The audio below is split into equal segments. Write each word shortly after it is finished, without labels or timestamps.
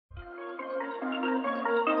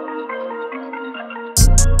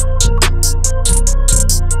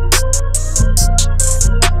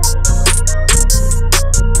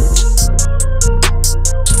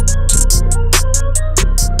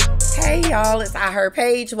y'all? It's I Her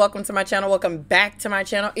Page. Welcome to my channel. Welcome back to my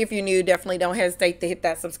channel. If you're new, definitely don't hesitate to hit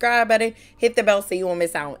that subscribe button. Hit the bell so you won't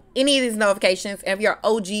miss out on any of these notifications. And if you're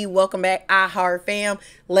OG, welcome back, I Heart fam.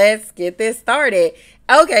 Let's get this started.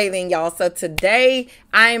 Okay then, y'all. So today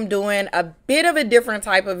I am doing a bit of a different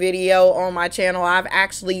type of video on my channel. I've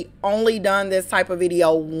actually only done this type of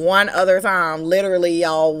video one other time. Literally,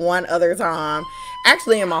 y'all, one other time.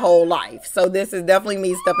 Actually in my whole life. So this is definitely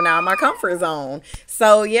me stepping out of my comfort zone.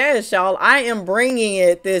 So yes, y'all, I am bringing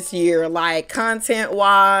it this year, like content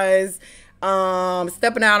wise,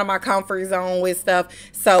 stepping out of my comfort zone with stuff.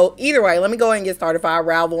 So either way, let me go ahead and get started if I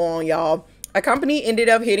ravel on y'all. A company ended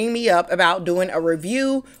up hitting me up about doing a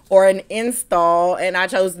review or an install, and I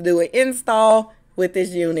chose to do an install with this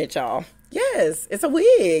unit, y'all. Yes, it's a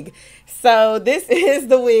wig. So this is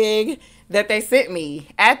the wig that they sent me.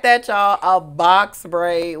 At that, y'all, a box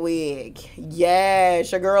braid wig.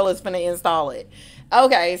 Yes, your girl is finna install it.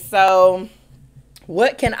 Okay, so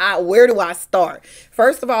where do I start?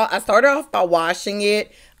 First of all, I started off by washing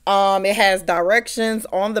it. It has directions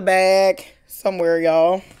on the back somewhere,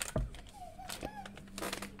 y'all.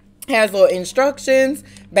 It has little instructions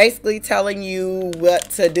basically telling you what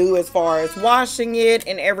to do as far as washing it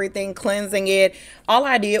and everything, cleansing it. All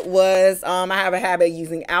I did was I have a habit of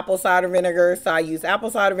using apple cider vinegar, so I use apple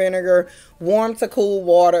cider vinegar, warm to cool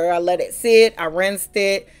water. I let it sit, I rinsed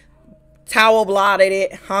it, towel blotted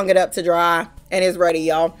it, hung it up to dry, and it's ready,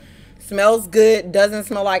 y'all. Smells good. Doesn't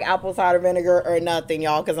smell like apple cider vinegar or nothing,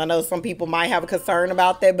 y'all, because I know some people might have a concern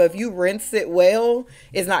about that, but if you rinse it well,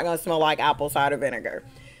 it's not going to smell like apple cider vinegar.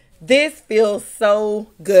 This feels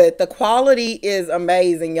so good. The quality is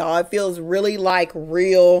amazing, y'all. It feels really like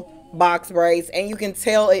real box braids, and you can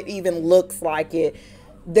tell it even looks like it.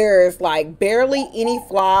 There's like barely any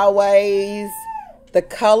flyaways. The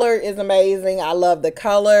color is amazing. I love the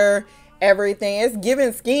color, everything. It's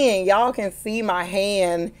giving skin. Y'all can see my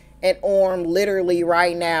hand and arm literally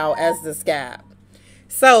right now as the scalp.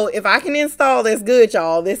 So if I can install this good,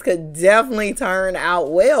 y'all, this could definitely turn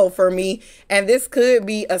out well for me. And this could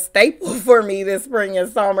be a staple for me this spring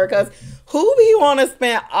and summer. Because who be want to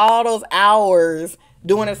spend all those hours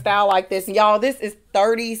doing a style like this? And y'all, this is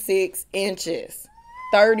 36 inches.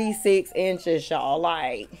 36 inches, y'all.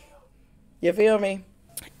 Like, you feel me?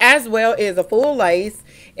 As well as a full lace.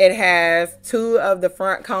 It has 2 of the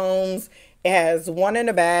front combs. It has 1 in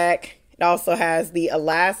the back. It also has the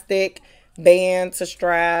elastic band to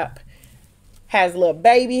strap. Has little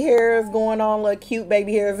baby hairs going on, little cute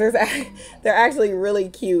baby hairs. They're actually really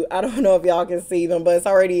cute. I don't know if y'all can see them, but it's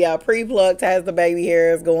already pre-plucked, has the baby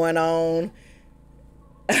hairs going on.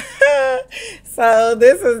 So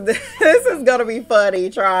this is gonna be funny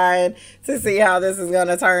trying to see how this is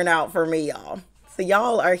gonna turn out for me, y'all. So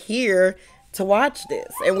y'all are here to watch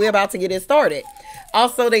this, and we're about to get it started.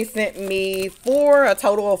 Also, they sent me a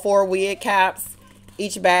total of 4 wig caps.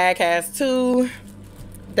 Each bag has 2.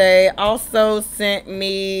 They also sent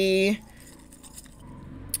me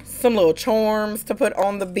some little charms to put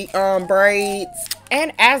on the braids.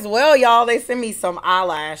 And as well, y'all, they sent me some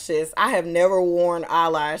eyelashes. I have never worn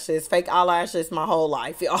eyelashes, fake eyelashes, my whole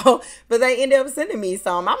life, y'all. But they ended up sending me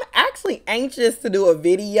some. I'm actually anxious to do a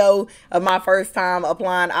video of my first time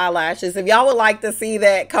applying eyelashes. If y'all would like to see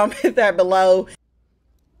that, comment that below.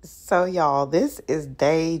 So y'all, this is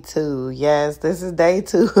day 2. Yes, this is day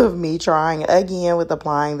 2 of me trying again with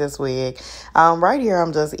applying this wig. Right here,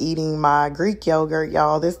 I'm just eating my Greek yogurt,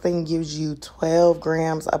 y'all. This thing gives you 12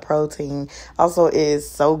 grams of protein. Also, it is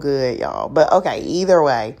so good, y'all. But okay, either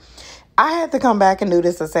way, I had to come back and do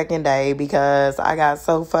this a second day because I got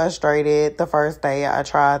so frustrated the first day I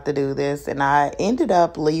tried to do this, and I ended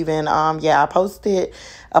up leaving. I posted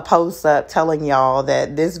a post up telling y'all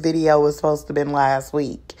that this video was supposed to have been last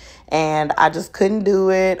week, and I just couldn't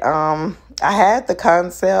do it. I had the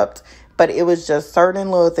concept, but it was just certain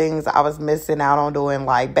little things I was missing out on doing.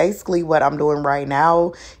 Like basically what I'm doing right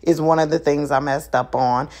now is one of the things I messed up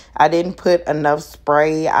on. I didn't put enough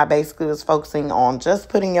spray. I basically was focusing on just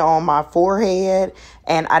putting it on my forehead,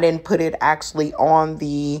 and I didn't put it actually on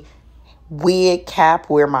the wig cap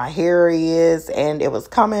where my hair is, and it was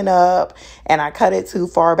coming up, and I cut it too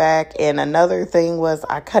far back. And another thing was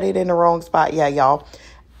I cut it in the wrong spot. Yeah, y'all,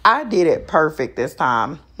 I did it perfect this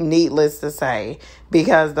time, needless to say,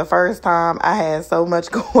 because the first time I had so much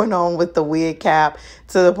going on with the wig cap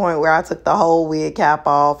to the point where I took the whole wig cap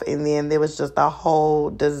off, and then there was just a whole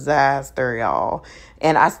disaster, y'all.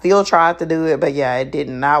 And I still tried to do it, but yeah, it did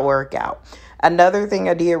not work out. Another thing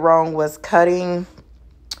I did wrong was cutting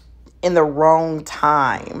in the wrong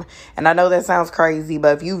time. And I know that sounds crazy,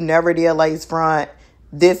 but if you've never did a lace front,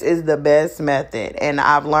 this is the best method. And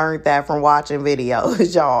I've learned that from watching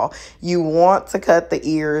videos, y'all. You want to cut the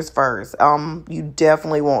ears first. You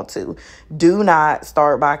definitely want to. Do not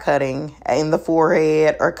start by cutting in the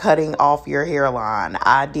forehead or cutting off your hairline.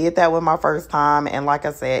 I did that with my first time, and like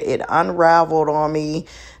I said, it unraveled on me.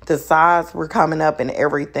 The sides were coming up and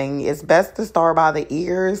everything. It's best to start by the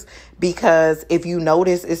ears, because if you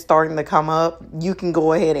notice it's starting to come up, you can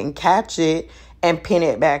go ahead and catch it and pin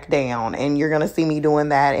it back down. And you're going to see me doing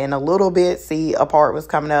that in a little bit. See, a part was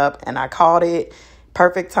coming up and I caught it.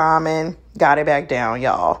 Perfect timing. Got it back down,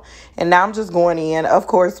 y'all. And now I'm just going in, of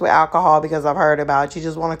course, with alcohol, because I've heard about you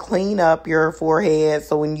just want to clean up your forehead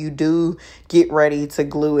so when you do get ready to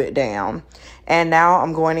glue it down. And now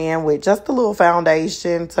I'm going in with just a little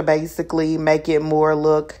foundation to basically make it more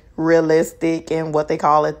look realistic and what they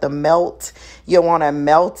call it, the melt. You want to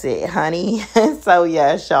melt it, honey. So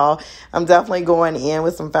yes, y'all, I'm definitely going in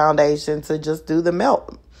with some foundation to just do the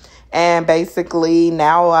melt. And basically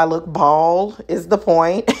now I look bald is the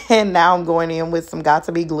point. And now I'm going in with some Got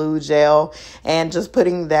To Be glue gel and just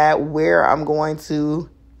putting that where I'm going to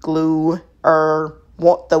glue or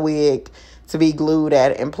want the wig to be glued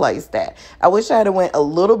at and placed at. I wish I had went a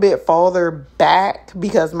little bit farther back,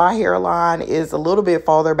 because my hairline is a little bit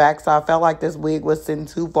farther back, so I felt like this wig was sitting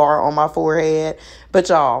too far on my forehead. But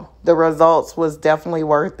y'all, the results was definitely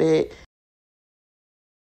worth it.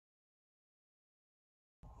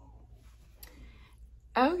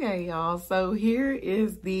 Okay, y'all, so here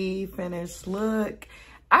is the finished look.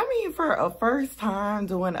 I mean, for a first time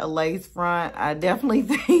doing a lace front, I definitely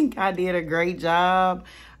think I did a great job.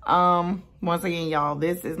 Once again, y'all,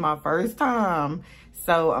 this is my first time,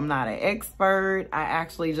 so I'm not an expert. I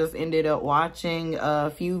actually just ended up watching a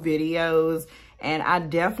few videos, and I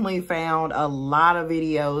definitely found a lot of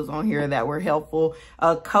videos on here that were helpful.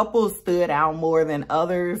 A couple stood out more than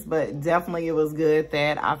others, but definitely it was good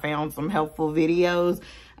that I found some helpful videos.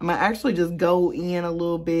 I'm gonna actually just go in a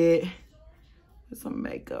little bit with some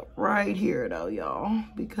makeup right here though, y'all,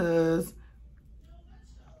 because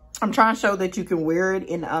I'm trying to show that you can wear it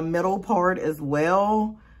in a middle part as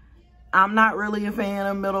well. I'm not really a fan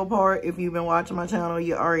of middle part. If you've been watching my channel,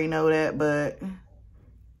 you already know that, but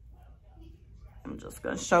I'm just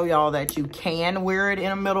going to show y'all that you can wear it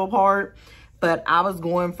in a middle part. But I was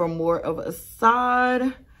going for more of a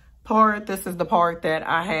side part. This is the part that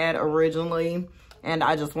I had originally. And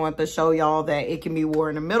I just want to show y'all that it can be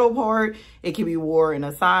worn in a middle part. It can be worn in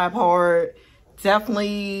a side part.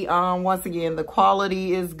 Definitely, once again, the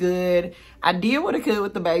quality is good. I did what I could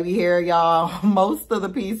with the baby hair, y'all. Most of the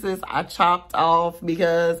pieces I chopped off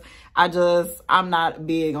because I'm not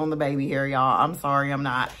big on the baby hair, y'all. I'm sorry, I'm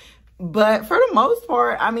not. But for the most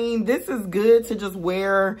part, I mean, this is good to just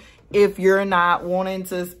wear if you're not wanting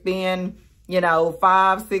to spend, you know,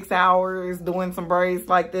 5-6 hours doing some braids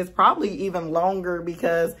like this, probably even longer,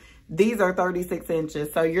 because these are 36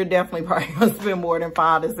 inches. So you're definitely probably gonna spend more than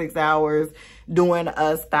 5 to 6 hours doing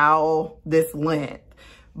a style this length.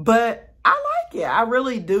 But I like it. I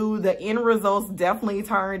really do. The end results definitely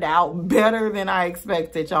turned out better than I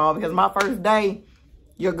expected, y'all, because my first day,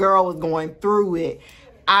 your girl was going through it.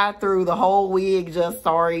 I threw the whole wig, just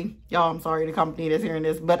sorry. Y'all, I'm sorry the company that's hearing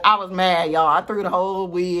this, but I was mad, y'all. I threw the whole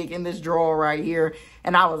wig in this drawer right here,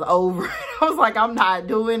 and I was over it. I was like, I'm not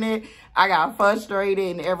doing it. I got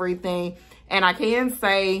frustrated and everything. And I can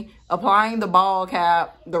say applying the ball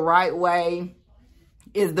cap the right way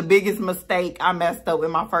is the biggest mistake I messed up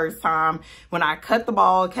with my first time. When I cut the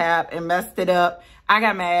ball cap and messed it up, I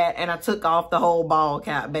got mad and I took off the whole ball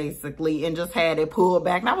cap basically and just had it pulled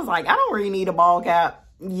back. And I was like, I don't really need a ball cap.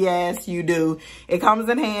 Yes, you do. It comes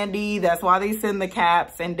in handy. That's why they send the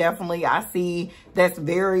caps. And definitely I see that's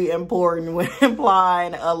very important when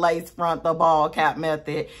applying a lace front, the ball cap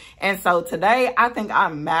method. And so today, I think I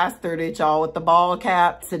mastered it, y'all, with the ball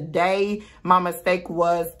cap. Today, my mistake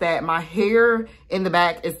was that my hair in the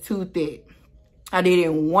back is too thick. I did it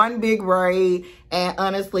in one big braid, and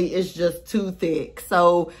honestly, it's just too thick.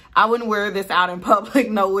 So I wouldn't wear this out in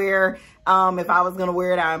public nowhere. If I was gonna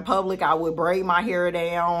wear it out in public, I would braid my hair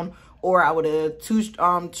down, or I would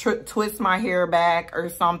twist my hair back or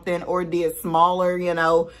something, or did smaller, you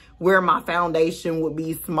know, where my foundation would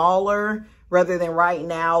be smaller, rather than right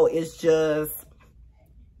now it's just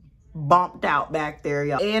bumped out back there,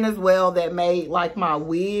 y'all. And as well, that made like my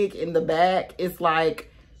wig in the back, it's like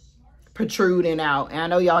protruding out. And I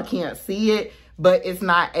know y'all can't see it, but it's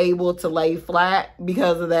not able to lay flat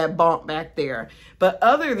because of that bump back there. But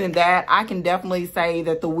other than that, I can definitely say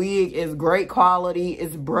that the wig is great quality.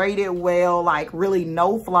 It's braided well, like really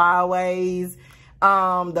no flyaways.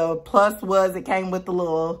 The plus was it came with the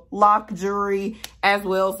little lock jewelry as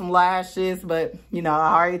well as some lashes. But, you know,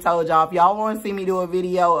 I already told y'all, if y'all want to see me do a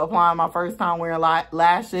video applying my first time wearing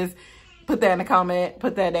lashes, put that in the comment,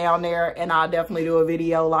 put that down there, and I'll definitely do a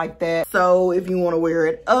video like that. So if you want to wear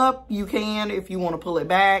it up, you can. If you want to pull it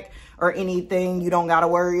back or anything, you don't got to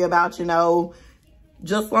worry about, you know,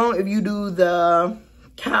 just long if you do the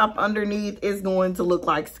cap underneath, it's going to look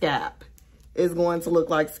like scalp. It's going to look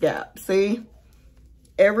like scalp. See?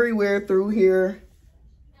 Everywhere through here,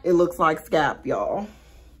 it looks like scalp, y'all.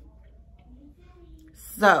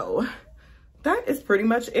 So that is pretty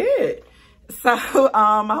much it. So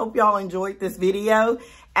I hope y'all enjoyed this video.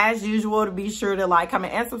 As usual, to be sure to like,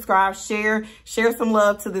 comment, and subscribe. Share some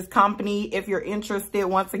love to this company. If you're interested,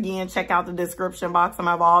 once again, check out the description box. I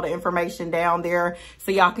have all the information down there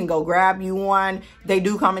so y'all can go grab you one. They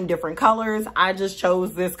do come in different colors. I just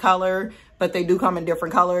chose this color, but they do come in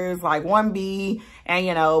different colors, like 1B and,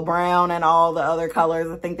 you know, brown and all the other colors.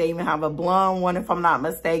 I think they even have a blonde one, if I'm not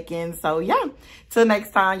mistaken. So yeah, till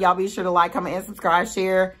next time, y'all be sure to like, comment, and subscribe.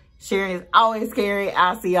 Share. Sharing is always caring.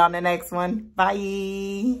 I'll see y'all on the next one.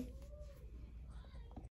 Bye.